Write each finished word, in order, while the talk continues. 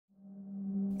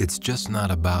it's just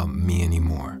not about me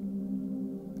anymore.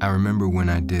 I remember when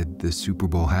I did the Super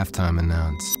Bowl halftime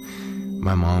announce,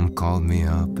 my mom called me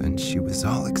up and she was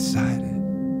all excited.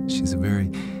 She's a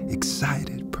very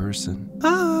excited person.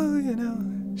 Oh, you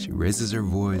know, she raises her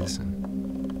voice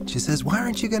and she says, "Why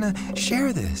aren't you gonna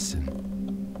share this?" And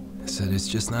I said, "It's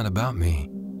just not about me."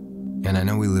 And I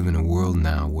know we live in a world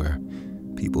now where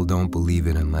people don't believe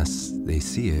it unless they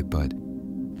see it, but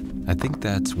I think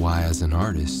that's why as an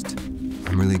artist,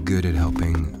 I'm really good at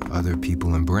helping other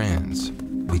people and brands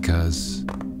because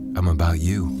I'm about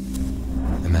you.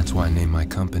 And that's why I named my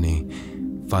company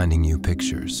Finding You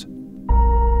Pictures.